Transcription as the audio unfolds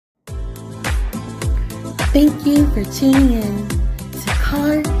Thank you for tuning in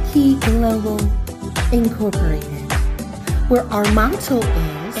to Kiki Global Incorporated, where our motto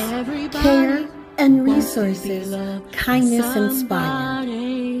is care and resources, kindness inspired.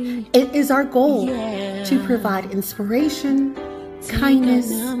 It is our goal to provide inspiration,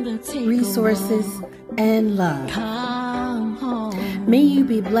 kindness, resources, and love. May you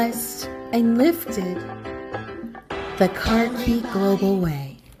be blessed and lifted the Kiki Global way.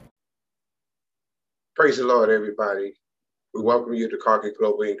 Praise the Lord, everybody. We welcome you to Kiki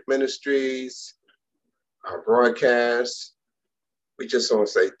Global Inc. Ministries, our broadcast. We just want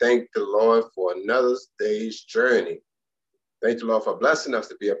to say thank the Lord for another day's journey. Thank the Lord for blessing us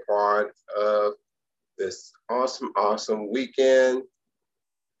to be a part of this awesome weekend.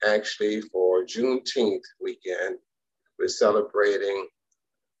 Actually, for Juneteenth weekend, we're celebrating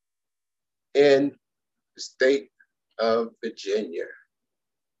in the state of Virginia.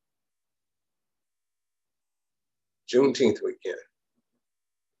 Juneteenth weekend.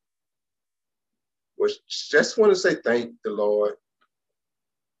 Which just want to say thank the Lord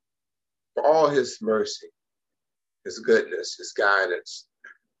for all his mercy, his goodness, his guidance,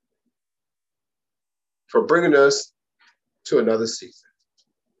 for bringing us to another season.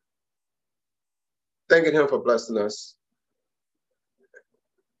 Thanking him for blessing us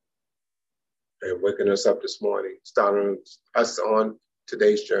and waking us up this morning, starting us on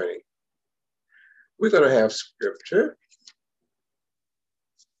today's journey. We're going to have scripture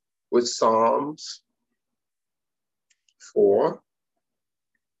with Psalms 4.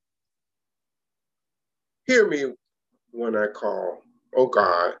 Hear me when I call, O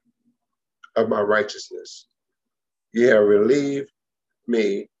God, of my righteousness. You have relieved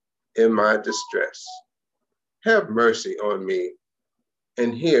me in my distress. Have mercy on me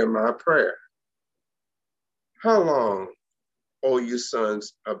and hear my prayer. How long, O you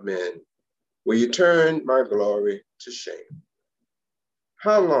sons of men, will you turn my glory to shame?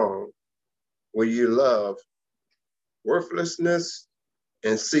 How long will you love worthlessness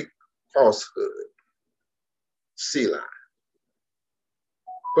and seek falsehood? Selah.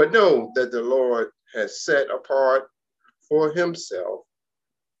 But know that the Lord has set apart for himself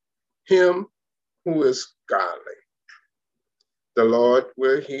him who is godly. The Lord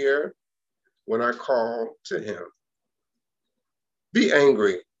will hear when I call to him. Be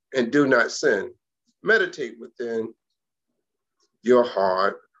angry and do not sin. Meditate within your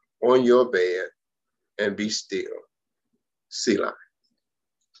heart on your bed and be still. Selah.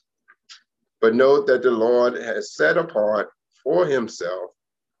 But know that the Lord has set apart for himself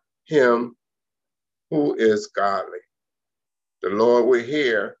him who is godly. The Lord will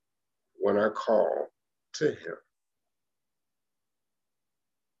hear when I call to him.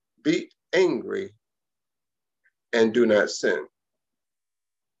 Be angry and do not sin.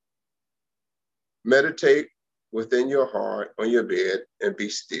 Meditate within your heart on your bed and be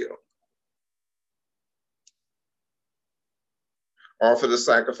still. Offer the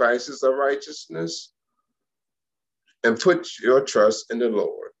sacrifices of righteousness and put your trust in the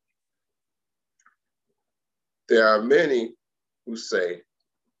Lord. There are many who say,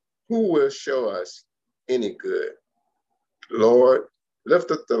 who will show us any good? Lord, lift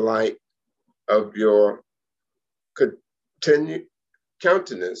up the light of your continued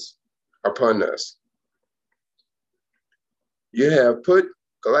countenance upon us. You have put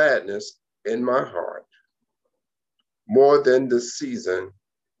gladness in my heart, more than the season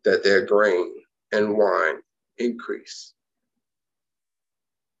that their grain and wine increase.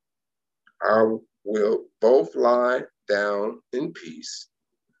 I will both lie down in peace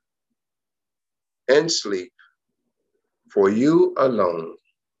and sleep, for you alone,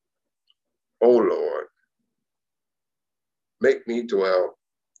 O Lord, make me dwell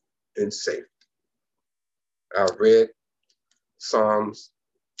in safety. I've read Psalms,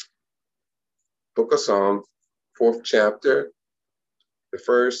 book of Psalms, 4th chapter, the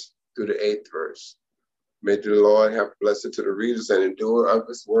 1st through the 8th verse. May the Lord have blessing to the readers and endurer of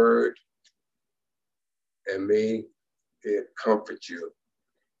his word, and may it comfort you.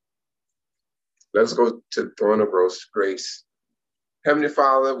 Let's go to the throne of grace. Heavenly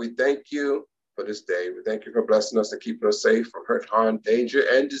Father, we thank you for this day. We thank you for blessing us and keeping us safe from hurt, harm, danger,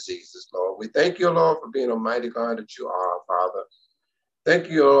 and diseases, Lord. We thank you, Lord, for being a mighty God that you are, Father. Thank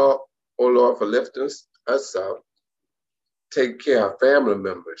you, Lord, oh Lord, for lifting us up, taking care of family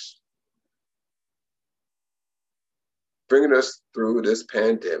members, bringing us through this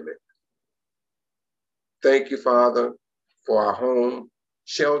pandemic. Thank you, Father, for our home,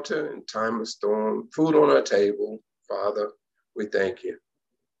 shelter in time of storm, food on our table. Father, we thank you.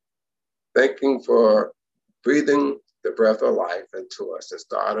 Thank you for breathing the breath of life into us and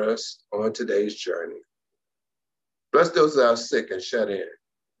start us on today's journey. Bless those that are sick and shut in.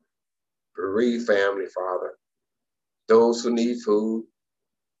 Bereaved family, Father. Those who need food,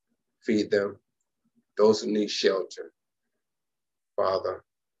 feed them. Those who need shelter, Father,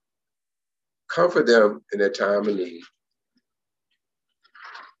 comfort them in their time of need.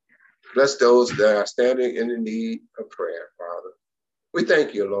 Bless those that are standing in the need of prayer, Father. We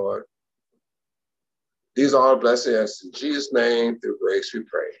thank you, Lord. These are all blessings. In Jesus' name, through grace we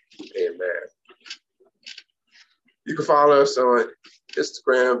pray. Amen. You can follow us on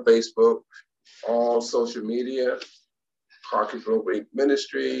Instagram, Facebook, all social media, Kiki Global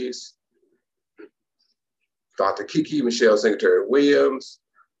Ministries, Dr. Kiki, Michelle Secretary Williams,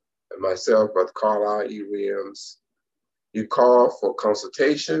 and myself, Brother Carlisle E. Williams. You call for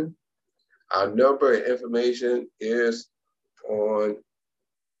consultation. Our number and information is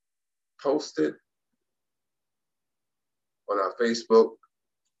posted on our Facebook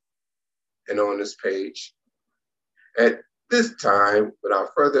and on this page. At this time,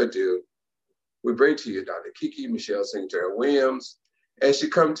 without further ado, we bring to you Dr. Kiki Michelle Secretary Williams as she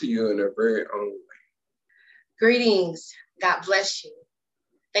comes to you in her very own way. Greetings. God bless you.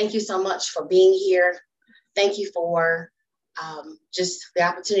 Thank you so much for being here. Thank you for just the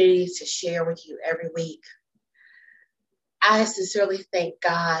opportunity to share with you every week. I sincerely thank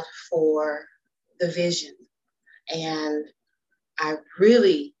God for the vision, and I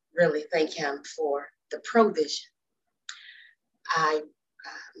really, really thank Him for the provision.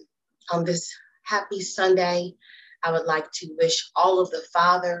 On this happy Sunday, I would like to wish all of the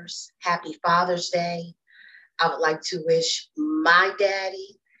fathers happy Father's Day. I would like to wish my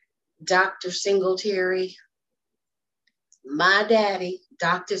daddy, Dr. Singletary,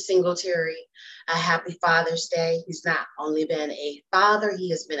 a happy Father's Day. He's not only been a father, he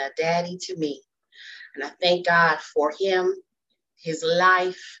has been a daddy to me. And I thank God for him, his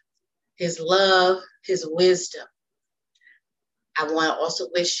life, his love, his wisdom. I want to also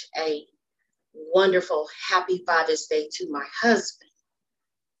wish a wonderful happy Father's Day to my husband,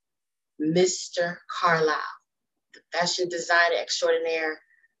 Mr. Carlisle, the fashion designer extraordinaire,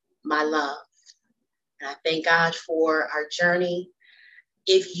 my love. And I thank God for our journey.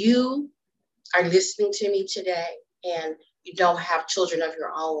 If you are listening to me today and you don't have children of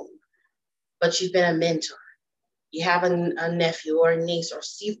your own, but you've been a mentor, you have a nephew or a niece, or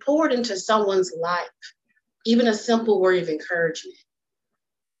you've poured into someone's life, even a simple word of encouragement,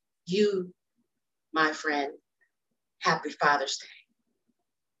 you, my friend, happy Father's Day.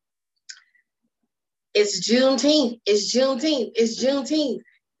 It's Juneteenth.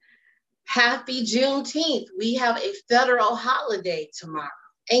 Happy Juneteenth. We have a federal holiday tomorrow.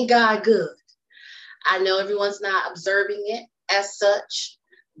 Ain't God good? I know everyone's not observing it as such,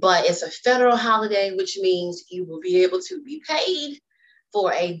 but it's a federal holiday, which means you will be able to be paid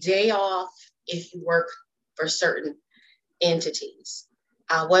for a day off if you work for certain entities.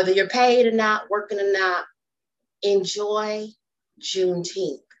 Whether you're paid or not, working or not, enjoy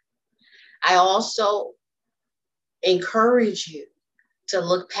Juneteenth. I also encourage you to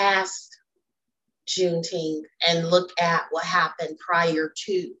look past Juneteenth and look at what happened prior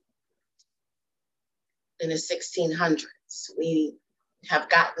to in the 1600s. We have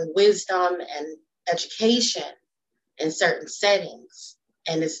gotten wisdom and education in certain settings,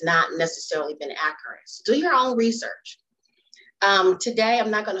 and it's not necessarily been accurate. So do your own research. Today,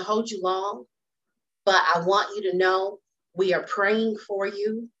 I'm not going to hold you long, but I want you to know we are praying for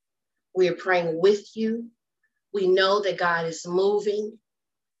you. We are praying with you. We know that God is moving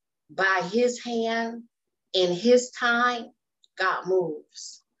by his hand. In his time, God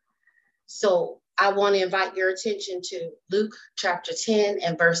moves. So I want to invite your attention to Luke chapter 10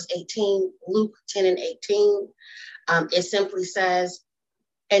 and verse 18. Luke 10 and 18. It simply says,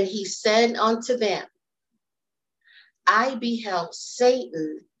 "And he said unto them, I beheld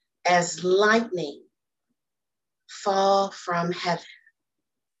Satan as lightning fall from heaven.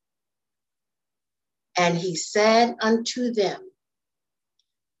 And he said unto them,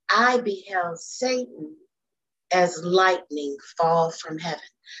 I beheld Satan as lightning fall from heaven."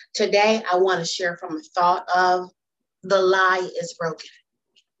 Today, I want to share from a thought of the lie is broken.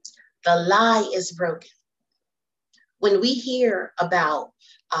 The lie is broken. When we hear about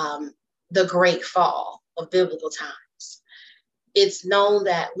the great fall of biblical times, it's known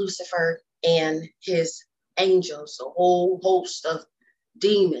that Lucifer and his angels, a whole host of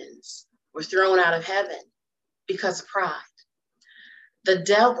demons, were thrown out of heaven because of pride. The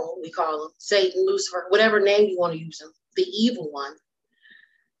devil, we call him, Satan, Lucifer, whatever name you want to use him, the evil one,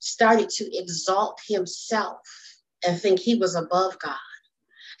 started to exalt himself and think he was above God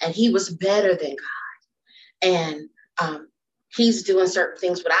and he was better than God. And he's doing certain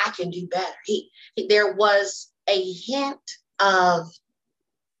things, but I can do better. There was a hint of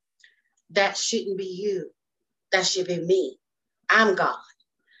that shouldn't be you. That should be me. I'm God.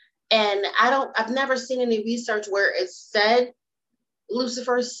 And I've never seen any research where it said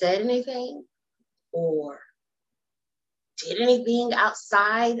Lucifer said anything or did anything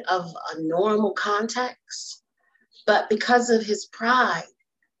outside of a normal context. But because of his pride,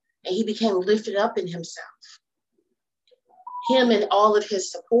 and he became lifted up in himself, him and all of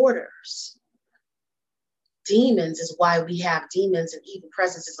his supporters, demons is why we have demons and evil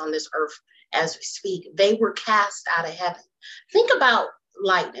presences on this earth as we speak. They were cast out of heaven. Think about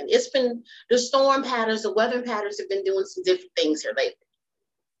lightning. It's been the storm patterns, the weather patterns have been doing some different things here lately.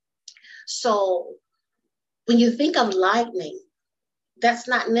 So when you think of lightning, that's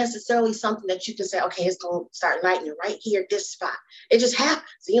not necessarily something that you can say, okay, it's going to start lightning right here at this spot. It just happens.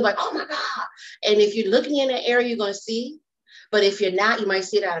 And you're like, oh my God. And if you're looking in an area, you're going to see. But if you're not, you might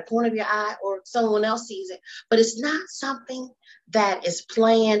see it out of the corner of your eye or someone else sees it. But it's not something that is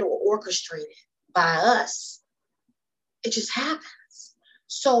planned or orchestrated by us. It just happens.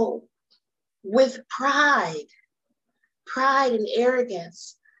 So with pride and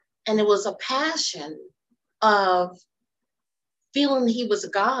arrogance, and it was a passion of feeling he was a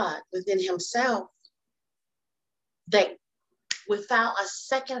God within himself, that without a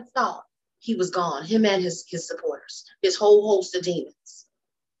second thought, he was gone, him and his supporters, his whole host of demons.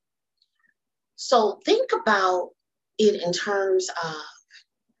 So think about it in terms of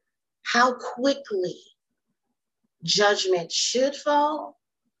how quickly judgment should fall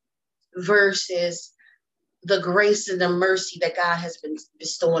versus the grace and the mercy that God has been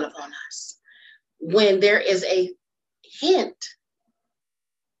bestowing upon us. When there is a hint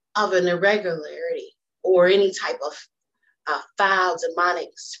of an irregularity or any type of foul demonic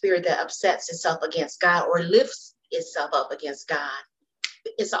spirit that upsets itself against God or lifts itself up against God,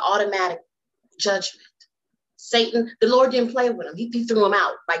 it's an automatic judgment. Satan, the Lord didn't play with him. He threw him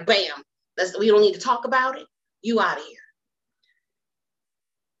out like bam. We don't need to talk about it. You out of here.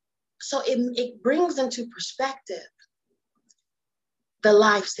 So it brings into perspective the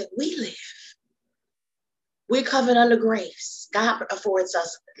lives that we live. We're covered under grace. God affords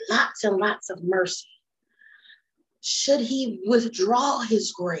us lots and lots of mercy. Should he withdraw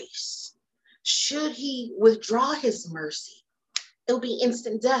his grace? Should he withdraw his mercy? It'll be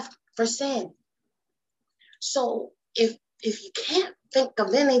instant death for sin. So if you can't think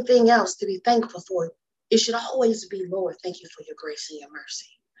of anything else to be thankful for, it should always be, Lord, thank you for your grace and your mercy.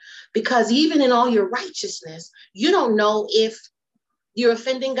 Because even in all your righteousness, you don't know if you're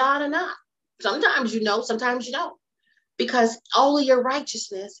offending God or not. Sometimes you know, sometimes you don't. Because all of your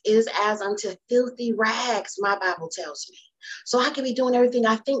righteousness is as unto filthy rags, my Bible tells me. So I can be doing everything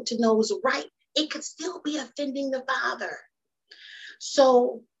I think to know is right. It could still be offending the Father.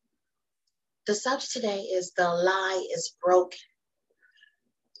 So the subject today is the lie is broken.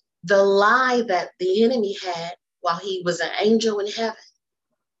 The lie that the enemy had while he was an angel in heaven.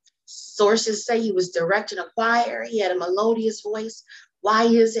 Sources say he was directing a choir. He had a melodious voice. Why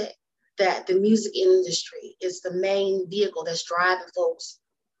is it that the music industry is the main vehicle that's driving folks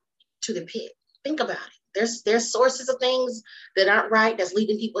to the pit? Think about it. There's sources of things that aren't right that's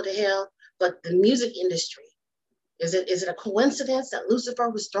leading people to hell, but the music industry, is it a coincidence that Lucifer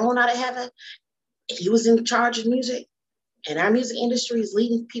was thrown out of heaven? He was in charge of music, and our music industry is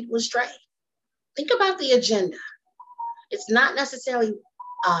leading people astray. Think about the agenda. It's not necessarily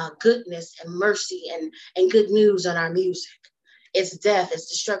goodness and mercy and good news on our music. It's death, it's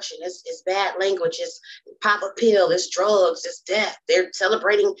destruction, it's bad language, it's pop a pill, it's drugs, it's death. They're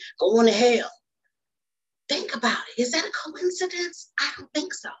celebrating going to hell. Think about it. Is that a coincidence? I don't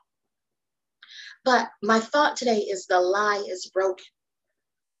think so. But my thought today is the lie is broken.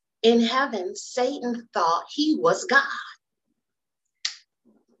 In heaven, Satan thought he was God.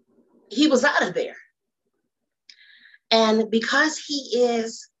 He was out of there. And because he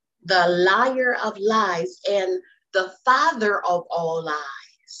is the liar of lies and the father of all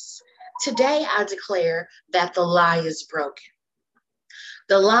lies, today I declare that the lie is broken.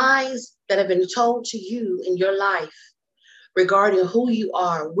 The lies that have been told to you in your life regarding who you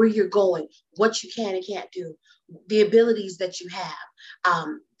are, where you're going, what you can and can't do, the abilities that you have,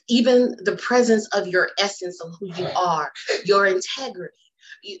 even the presence of your essence of who you are, your integrity,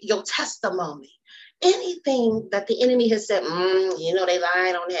 your testimony, anything that the enemy has said, they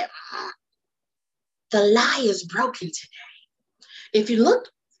lied on that. The lie is broken today. If you look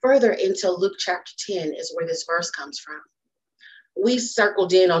further into Luke chapter 10 is where this verse comes from. We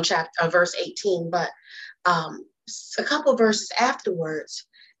circled in on verse 18, but a couple verses afterwards,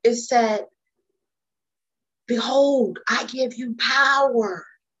 it said, behold, I give you power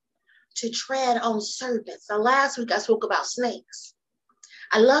to tread on serpents. Now, last week I spoke about snakes.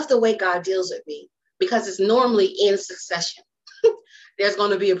 I love the way God deals with me because it's normally in succession. There's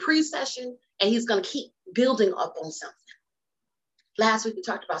going to be a pre-session and he's going to keep building up on something. Last week we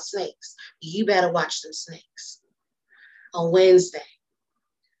talked about snakes. You better watch them snakes on Wednesday.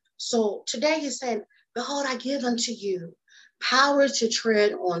 So today he said, behold, I give unto you power to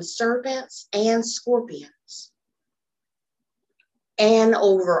tread on serpents and scorpions and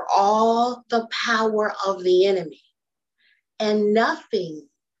over all the power of the enemy, and nothing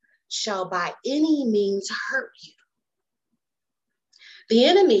shall by any means hurt you. The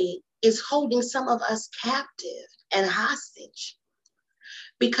enemy is holding some of us captive and hostage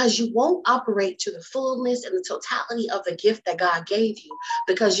because you won't operate to the fullness and the totality of the gift that God gave you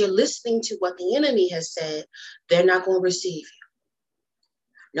because you're listening to what the enemy has said. They're not going to receive you.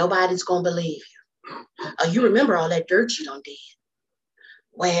 Nobody's going to believe you. You remember all that dirt you done did.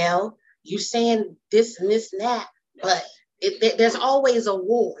 Well, you saying this and this and that, but there's always a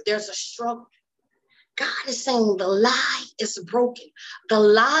war. There's a struggle. God is saying the lie is broken. The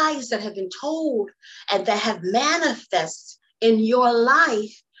lies that have been told and that have manifested in your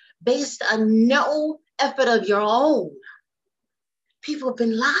life based on no effort of your own. People have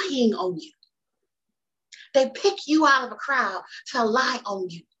been lying on you. They pick you out of a crowd to lie on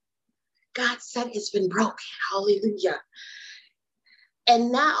you. God said it's been broken. Hallelujah.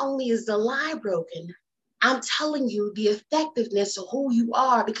 And not only is the lie broken, I'm telling you the effectiveness of who you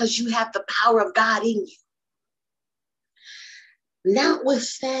are because you have the power of God in you.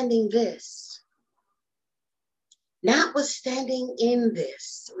 Notwithstanding in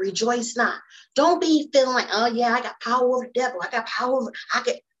this, rejoice not. Don't be feeling like, oh yeah, I got power over the devil. I got power over,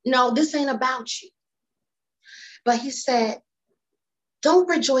 no, this ain't about you. But he said, don't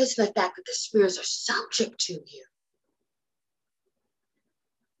rejoice in the fact that the spirits are subject to you.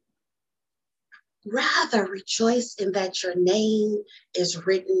 Rather rejoice in that your name is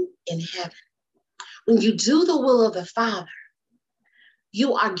written in heaven. When you do the will of the Father,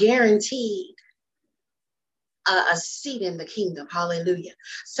 you are guaranteed a seat in the kingdom. Hallelujah.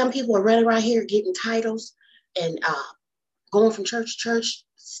 Some people are running around here getting titles and going from church to church,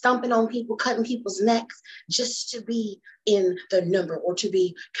 stomping on people, cutting people's necks just to be in the number or to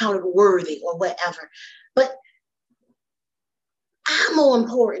be counted worthy or whatever. But I'm more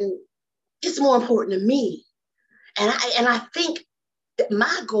important. It's more important to me. And I think that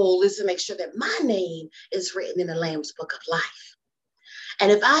my goal is to make sure that my name is written in the Lamb's Book of Life.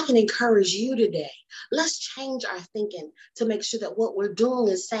 And if I can encourage you today, let's change our thinking to make sure that what we're doing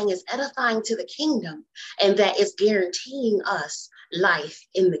is saying is edifying to the kingdom and that it's guaranteeing us life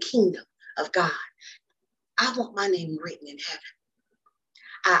in the kingdom of God. I want my name written in heaven.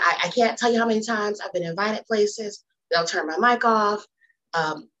 I can't tell you how many times I've been invited places. They'll turn my mic off.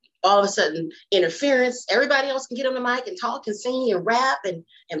 All of a sudden, interference. Everybody else can get on the mic and talk and sing and rap and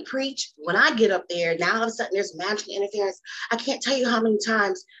preach. When I get up there, now all of a sudden there's magical interference. I can't tell you how many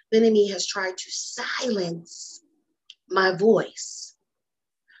times the enemy has tried to silence my voice.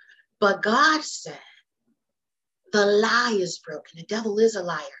 But God said, the lie is broken. The devil is a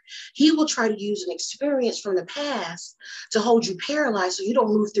liar. He will try to use an experience from the past to hold you paralyzed so you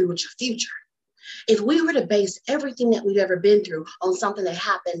don't move through with your future. If we were to base everything that we've ever been through on something that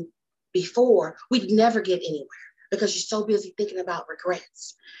happened before, we'd never get anywhere because you're so busy thinking about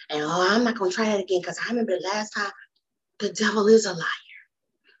regrets. And, I'm not going to try that again because I remember the last time. The devil is a liar.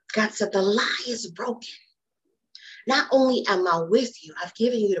 God said the lie is broken. Not only am I with you, I've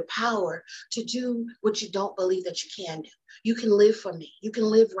given you the power to do what you don't believe that you can do. You can live for me. You can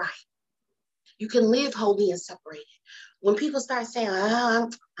live right. You can live holy and separated. When people start saying,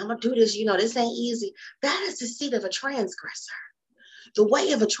 I'm going to do this, this ain't easy. That is the seed of a transgressor. The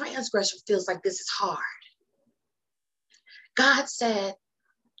way of a transgressor feels like this is hard. God said,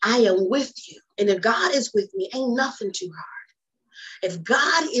 I am with you. And if God is with me, ain't nothing too hard. If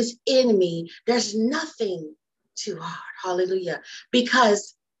God is in me, there's nothing too hard. Hallelujah.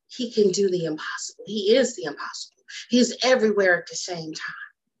 Because he can do the impossible. He is the impossible. He's everywhere at the same time.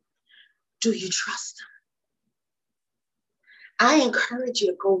 Do you trust him? I encourage you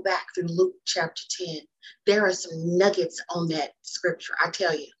to go back through Luke chapter 10. There are some nuggets on that scripture. I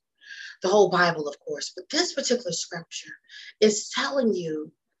tell you, the whole Bible, of course, but this particular scripture is telling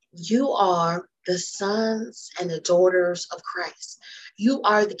you, you are the sons and the daughters of Christ. You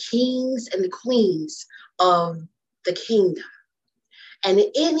are the kings and the queens of the kingdom. And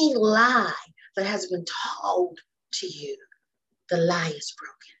any lie that has been told to you, the lie is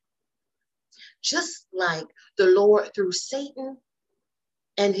broken. Just like the Lord threw Satan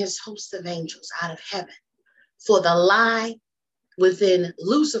and his host of angels out of heaven for the lie within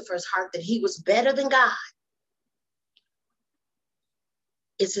Lucifer's heart that he was better than God,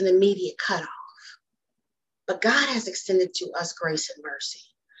 it's an immediate cutoff. But God has extended to us grace and mercy.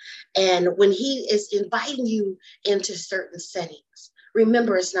 And when he is inviting you into certain settings,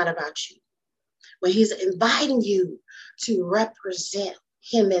 remember, it's not about you. When he's inviting you to represent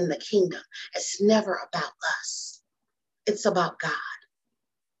him in the kingdom, it's never about us. It's about God.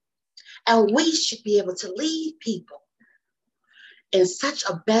 And we should be able to lead people in such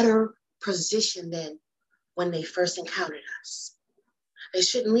a better position than when they first encountered us. They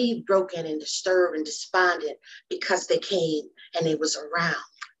shouldn't leave broken and disturbed and despondent because they came and they was around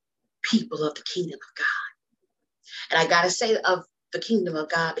people of the kingdom of God. And I got to say of the kingdom of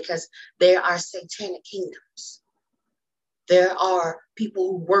God because there are satanic kingdoms. There are people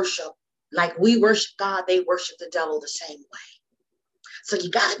who worship like we worship God, they worship the devil the same way. So you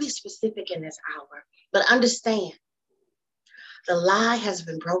got to be specific in this hour, but understand the lie has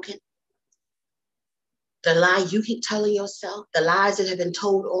been broken. The lie you keep telling yourself, the lies that have been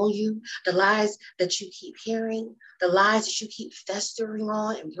told on you, the lies that you keep hearing, the lies that you keep festering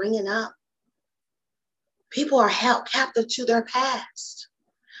on and bringing up. People are held captive to their past.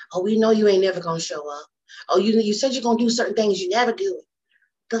 Oh, we know you ain't never going to show up. Oh, you said you're going to do certain things, you never do it.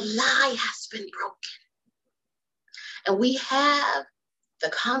 The lie has been broken. And we have the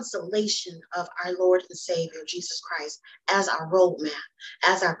consolation of our Lord and Savior, Jesus Christ, as our roadmap,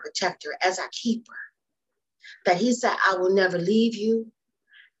 as our protector, as our keeper. That he said, I will never leave you.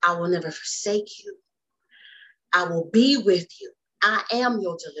 I will never forsake you. I will be with you. I am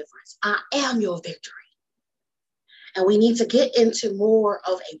your deliverance. I am your victory. And we need to get into more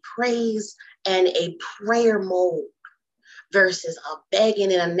of a praise and a prayer mode versus a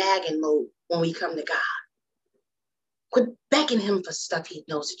begging and a nagging mode when we come to God. Quit begging him for stuff he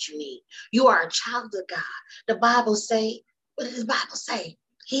knows that you need. You are a child of God. The Bible say, what does the Bible say?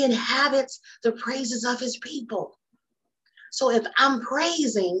 He inhabits the praises of his people. So if I'm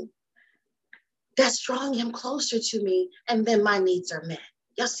praising, that's drawing him closer to me, and then my needs are met.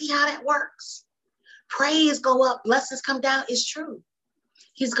 Y'all see how that works? Praise go up, blessings come down. It's true.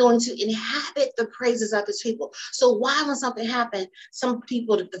 He's going to inhabit the praises of his people. So why, when something happens, some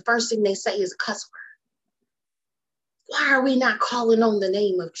people, the first thing they say is a cuss word? Why are we not calling on the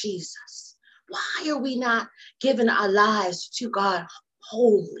name of Jesus? Why are we not giving our lives to God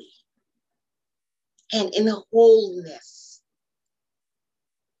wholly and in wholeness?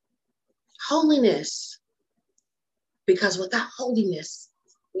 Holiness, because without holiness,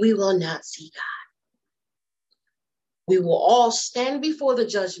 we will not see God. We will all stand before the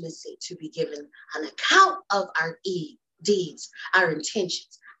judgment seat to be given an account of our deeds, our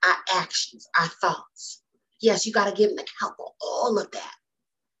intentions, our actions, our thoughts. Yes, you got to give an account for all of that.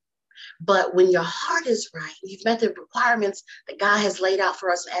 But when your heart is right, you've met the requirements that God has laid out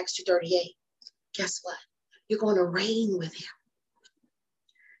for us in Acts 2:38, guess what? You're going to reign with him.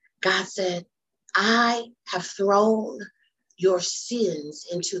 God said, I have thrown your sins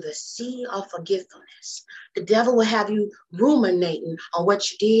into the sea of forgetfulness. The devil will have you ruminating on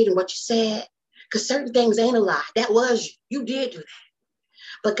what you did and what you said, because certain things ain't a lie. That was you. You did do that.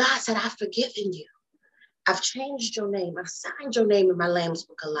 But God said, I've forgiven you. I've changed your name. I've signed your name in my Lamb's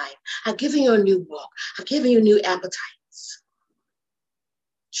Book of Life. I've given you a new walk. I've given you new appetites.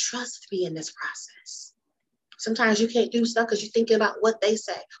 Trust me in this process. Sometimes you can't do stuff because you're thinking about what they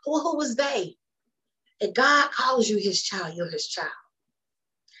say. Who was they? And God calls you his child, you're his child.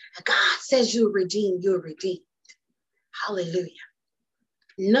 And God says you're redeemed, you're redeemed. Hallelujah.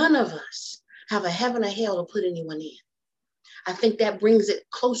 None of us have a heaven or hell to put anyone in. I think that brings it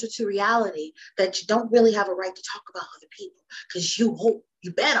closer to reality that you don't really have a right to talk about other people because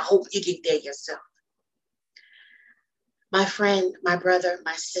you better hope you get there yourself. My friend, my brother,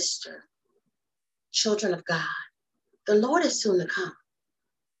 my sister, children of God, the Lord is soon to come.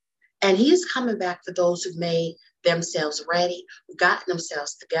 And he's coming back for those who've made themselves ready, who've gotten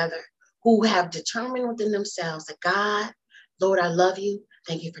themselves together, who have determined within themselves that God, Lord, I love you.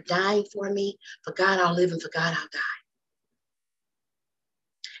 Thank you for dying for me. For God, I'll live, and for God, I'll die.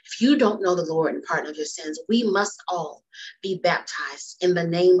 If you don't know the Lord and pardon of your sins, we must all be baptized in the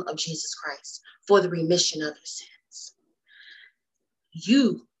name of Jesus Christ for the remission of your sins.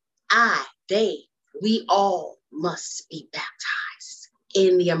 You, I, they, we all must be baptized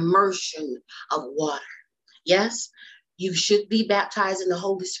in the immersion of water. Yes, you should be baptized in the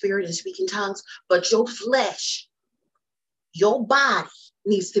Holy Spirit and speaking tongues, but your flesh, your body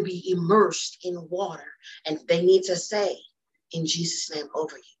needs to be immersed in water, and they need to say, in Jesus' name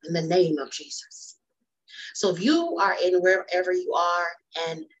over you, in the name of Jesus. So if you are in wherever you are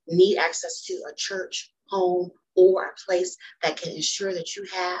and need access to a church, home, or a place that can ensure that you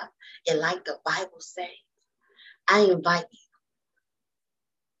have it like the Bible says, I invite you,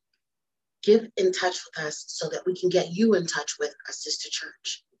 get in touch with us so that we can get you in touch with a sister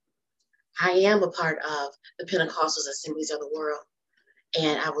church. I am a part of the Pentecostal Assemblies of the World,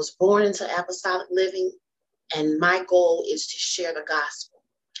 and I was born into apostolic living, and my goal is to share the gospel.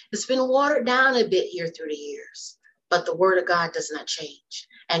 It's been watered down a bit here through the years, but the word of God does not change,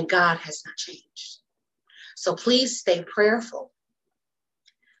 and God has not changed. So please stay prayerful.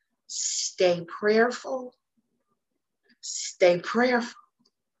 Stay prayerful. Stay prayerful.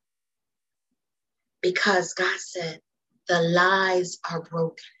 Because God said the lies are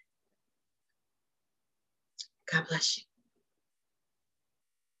broken. God bless you.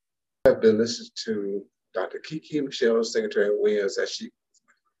 I've been listening to Dr. Kiki Michelle Secretary Williams as she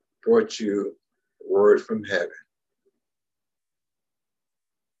brought you a word from heaven.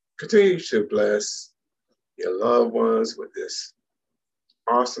 Continue to bless your loved ones with this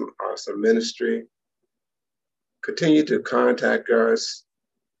awesome ministry. Continue to contact us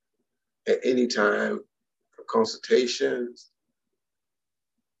at any time for consultations.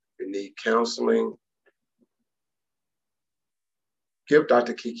 If you need counseling, give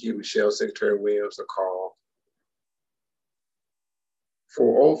Dr. Kiki Michelle Secretary Williams a call,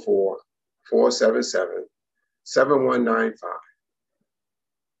 404-477-7195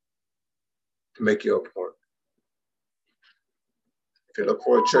 to make your appointment. If you look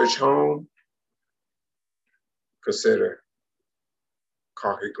for a church home, consider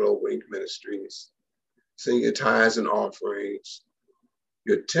Kiki Global Inc. Ministries. Send your tithes and offerings,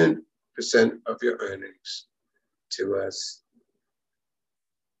 your 10% of your earnings to us.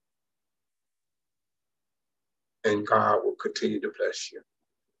 And God will continue to bless you.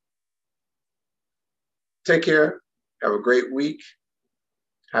 Take care. Have a great week.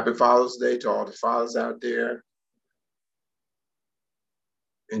 Happy Father's Day to all the fathers out there.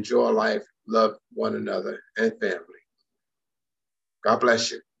 Enjoy life, love one another and family. God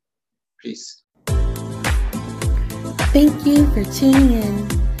bless you. Peace. Thank you for tuning in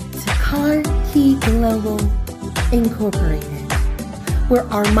to Kiki Global Incorporated, where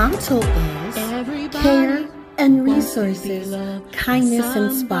our motto is care and resources, kindness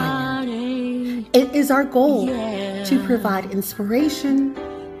inspired. It is our goal to provide inspiration,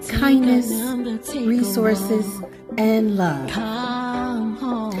 kindness, resources, and love.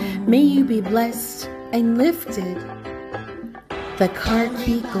 May you be blessed and lifted the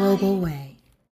Kiki Global way.